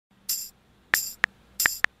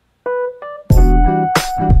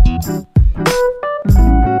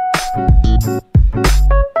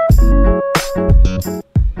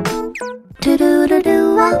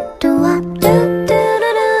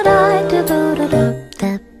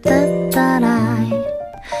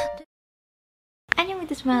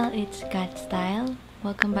it's CatStyle.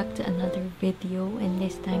 Welcome back to another video, and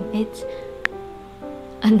this time it's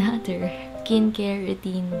another skincare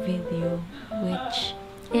routine video, which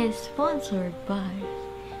is sponsored by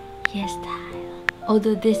Yesstyle.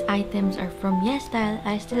 Although these items are from Yesstyle,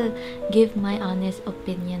 I still give my honest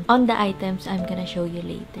opinion on the items I'm gonna show you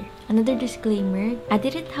later. Another disclaimer, I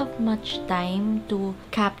didn't have much time to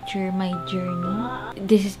capture my journey.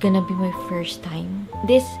 This is gonna be my first time.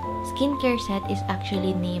 This skincare set is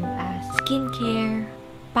actually named as Skincare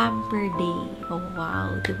Pamper Day. Oh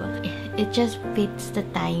wow, diba? It just fits the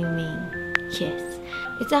timing. Yes.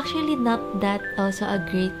 It's actually not that also a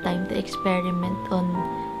great time to experiment on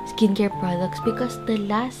skincare products because the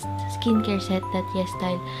last skincare set that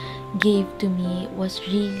Yesstyle gave to me was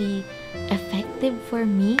really effective for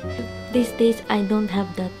me. These days, I don't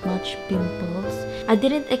have that much pimples. I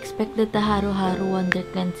didn't expect that the Haro Haro Wonder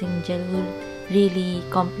Cleansing Gel would really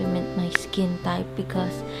complement my skin type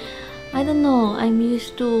because, I don't know, I'm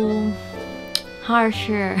used to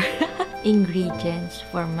harsher ingredients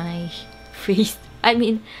for my face. I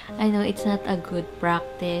mean, I know it's not a good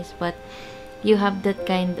practice, but you have that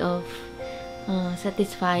kind of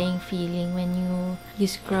satisfying feeling when you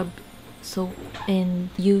scrub soap and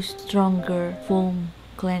use stronger foam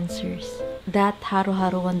cleansers. That Haro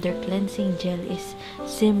Haro Wonder Cleansing Gel is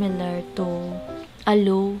similar to a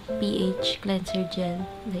low pH cleanser gel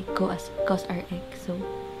like COSRX.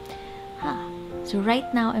 So right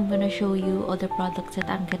now I'm gonna show you all the products that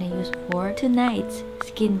I'm gonna use for tonight's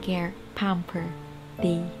skincare pamper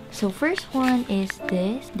day. So first one is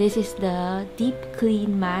this. This is the Deep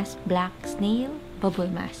Clean Mask Black Snail Bubble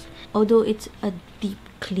Mask. Although it's a deep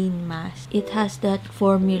clean mask, it has that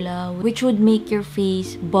formula which would make your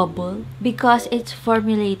face bubble because it's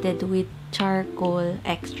formulated with charcoal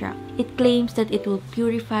extract. It claims that it will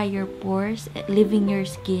purify your pores, leaving your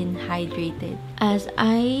skin hydrated. As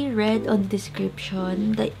I read on the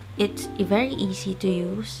description, that it's very easy to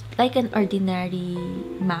use, like an ordinary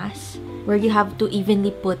mask where you have to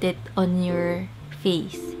evenly put it on your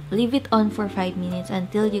face. Leave it on for 5 minutes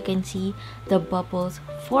until you can see the bubbles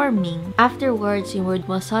forming. Afterwards, you would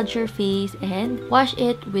massage your face and wash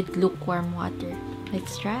it with lukewarm water.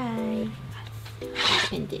 Let's try.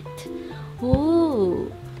 Opened it.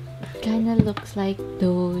 Oh, it kind of looks like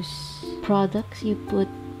those products you put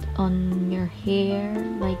on your hair.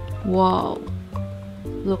 Like, wow,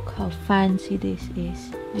 look how fancy this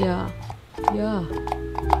is. Yeah.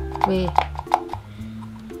 Wait,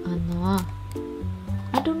 ano?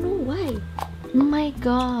 I don't know why.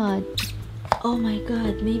 Oh my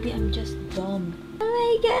god, maybe I'm just dumb. Oh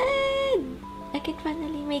my god, I can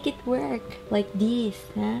finally make it work like this,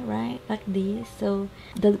 huh? Right, like this. So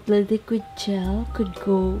the liquid gel could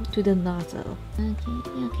go to the nozzle.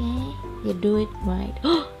 Okay, you do it right.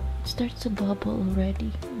 It starts to bubble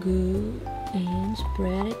already. Good. And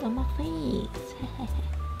spread it on my face.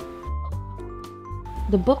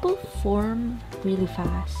 The bubble form really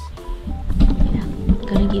fast. Yeah, I'm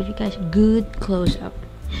gonna give you guys a good close-up.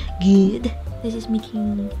 Good. This is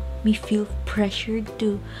making me feel pressured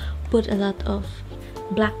to put a lot of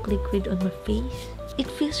black liquid on my face.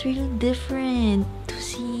 It feels really different to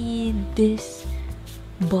see this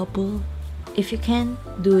bubble. If you can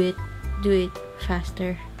do it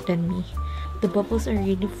faster than me. The bubbles are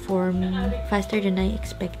really forming faster than I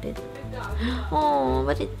expected. Oh,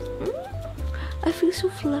 but I feel so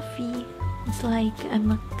fluffy. It's like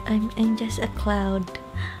I'm just a cloud.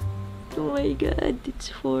 Oh my god, it's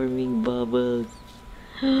forming bubbles.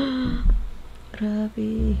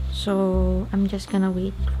 Grabe. So I'm just gonna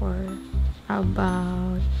wait for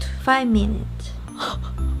about 5 minutes.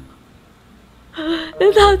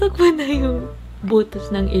 Natatakpan na yung butas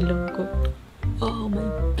ng ilong ko. Oh my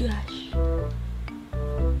gosh.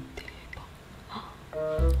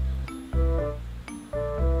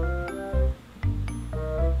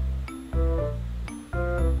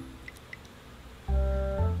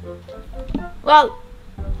 Wow!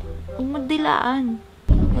 Magdilaan.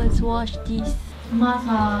 Let's wash this.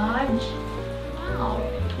 Massage. Wow,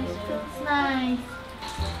 this feels nice.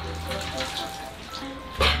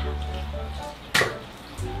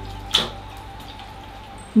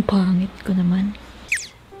 Ang pangit ko naman.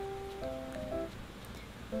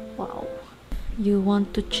 Wow. You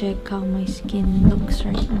want to check how my skin looks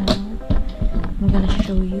right now? I'm gonna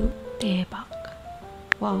show you. Debak.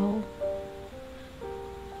 Wow.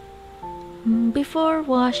 Before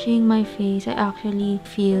washing my face, I actually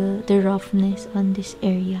feel the roughness on this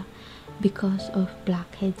area because of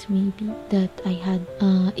blackheads maybe that I had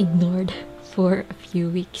ignored for a few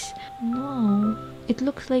weeks. No, it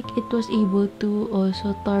looks like it was able to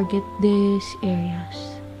also target these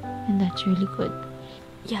areas, and that's really good.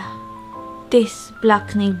 yeah, this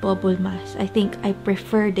Black Snail Bubble Mask. I think I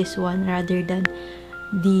prefer this one rather than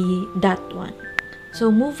that one.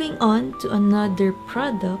 So moving on to another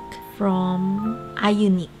product from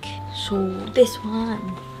iUNIK. So this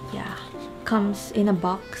one, yeah, comes in a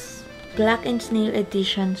box. Black and Snail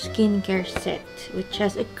Edition skincare set, which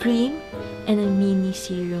has a cream and a mini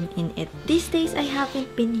serum in it. These days, I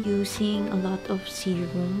haven't been using a lot of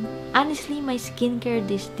serum. Honestly, my skincare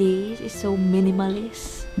these days is so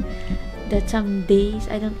minimalist that some days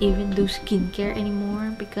I don't even do skincare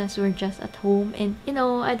anymore because we're just at home and you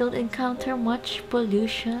know, I don't encounter much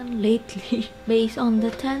pollution lately. Based on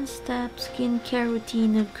the 10-step skincare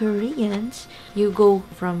routine of Koreans, you go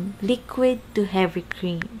from liquid to heavy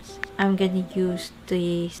creams. I'm gonna use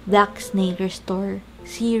the Black Snail Restore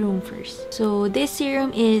serum first. So this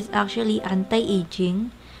serum is actually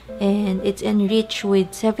anti-aging and it's enriched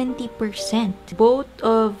with 70%. Both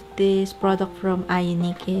of this product from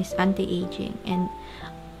iUNIK is anti-aging, and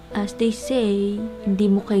as they say, hindi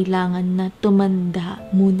mo kailangan na tumanda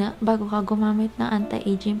muna bago ka gumamit ng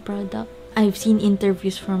anti-aging product. I've seen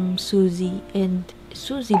interviews from Suzy ba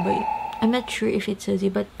yun? I'm not sure if it's Suzy,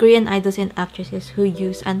 but Korean idols and actresses who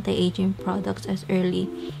use anti-aging products as early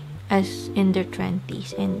as in their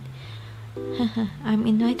 20s, and I'm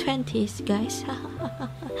in my 20s, guys.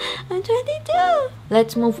 I'm 22.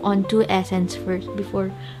 Let's move on to essence first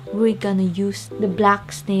before we're gonna use the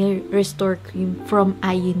Black Snail Restore Cream from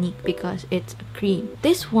iUNIK because it's a cream.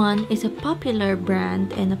 This one is a popular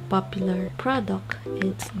brand and a popular product.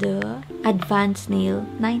 It's the Advanced Snail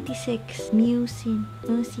 96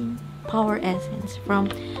 Mucin Power Essence from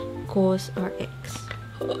COSRX.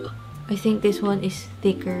 I think this one is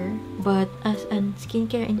thicker, but as a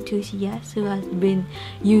skincare enthusiast who has been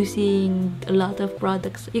using a lot of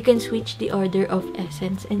products, you can switch the order of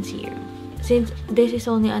essence and serum. Since this is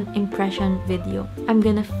only an impression video, I'm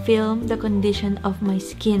gonna film the condition of my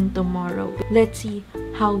skin tomorrow. Let's see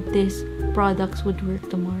how these products would work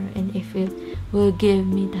tomorrow and if it will give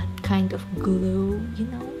me that kind of glow,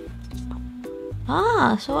 you know.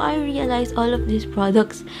 So I realized all of these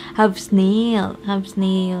products have snail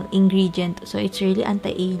ingredient, so it's really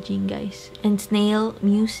anti-aging, guys. And snail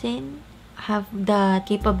mucin have the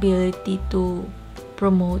capability to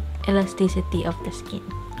promote elasticity of the skin.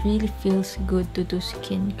 It really feels good to do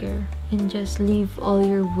skincare and just leave all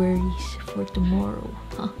your worries for tomorrow.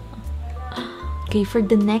 Okay, for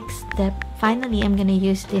the next step, finally, I'm gonna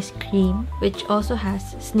use this cream, which also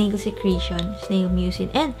has snail secretion, snail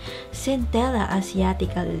mucin, and Centella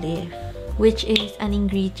asiatica leaf, which is an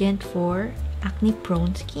ingredient for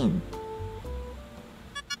acne-prone skin.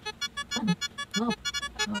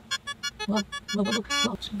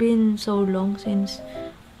 It's been so long since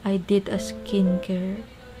I did a skincare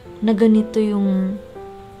na ganito yung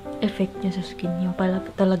effect niya sa skin. Yung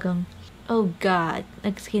talagang, oh God,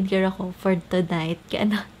 nag-skincare ako for tonight.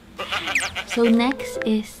 So next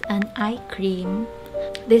is an eye cream.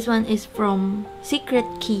 This one is from Secret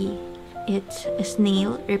Key. It's a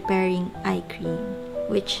snail repairing eye cream,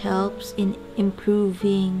 which helps in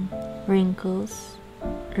improving wrinkles,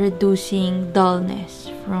 reducing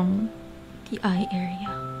dullness from the eye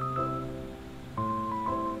area.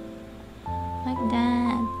 Like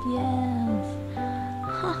that, yes.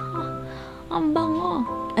 Ang bango.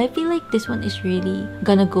 I feel like this one is really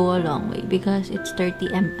gonna go a long way because it's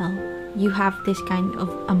 30 ml. You have this kind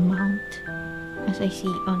of amount as I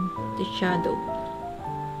see on the shadow.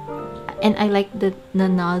 And I like the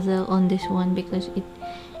nozzle on this one because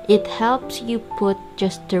it helps you put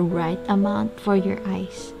just the right amount for your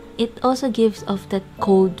eyes. It also gives off that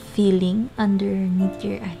cold feeling underneath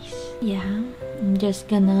your eyes. Yeah, I'm just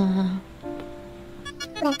gonna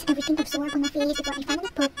let everything absorb on my face before I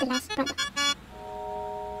finally put the last product.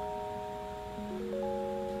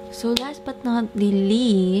 So last but not the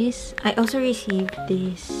least, I also received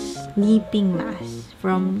this sleeping mask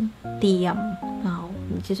from Tiam. Wow,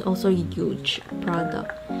 which is also a huge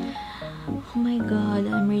product. Oh my God,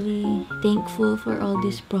 I'm really thankful for all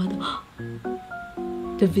this product.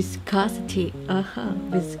 The viscosity,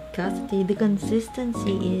 viscosity, the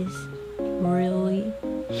consistency is really,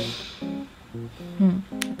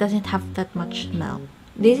 it doesn't have that much smell.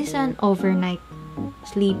 This is an overnight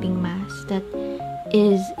sleeping mask that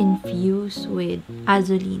is infused with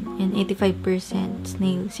Azulene and 85%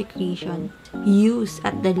 snail secretion, used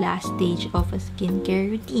at the last stage of a skincare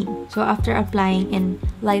routine. So after applying and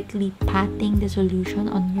lightly patting the solution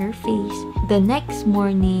on your face, the next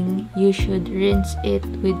morning you should rinse it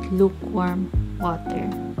with lukewarm water.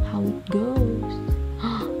 How it goes?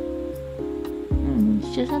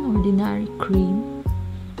 It's just an ordinary cream.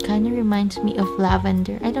 Kind of reminds me of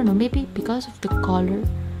lavender. I don't know, maybe because of the color.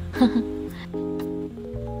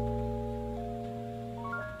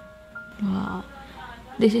 Wow,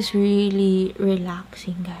 this is really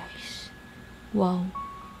relaxing, guys. Wow,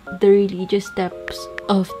 the religious steps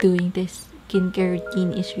of doing this skincare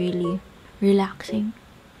routine is really relaxing.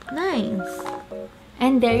 Nice.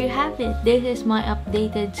 And there you have it. This is my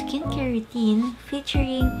updated skincare routine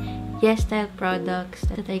featuring Yesstyle products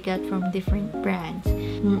that I got from different brands.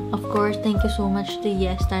 Of course, thank you so much to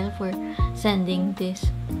Yesstyle for sending this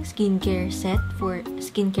skincare set for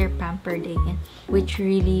Skincare Pamper Day, which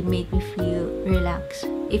really made me feel relaxed.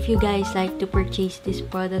 If you guys like to purchase these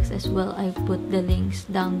products as well, I put the links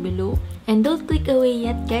down below. And don't click away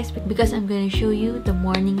yet, guys, because I'm going to show you the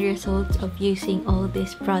morning results of using all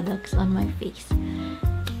these products on my face.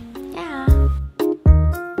 Yeah.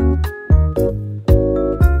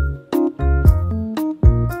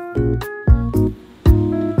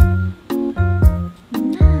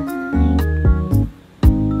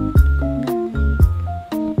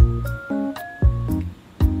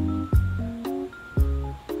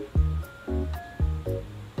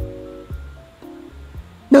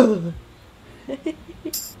 No.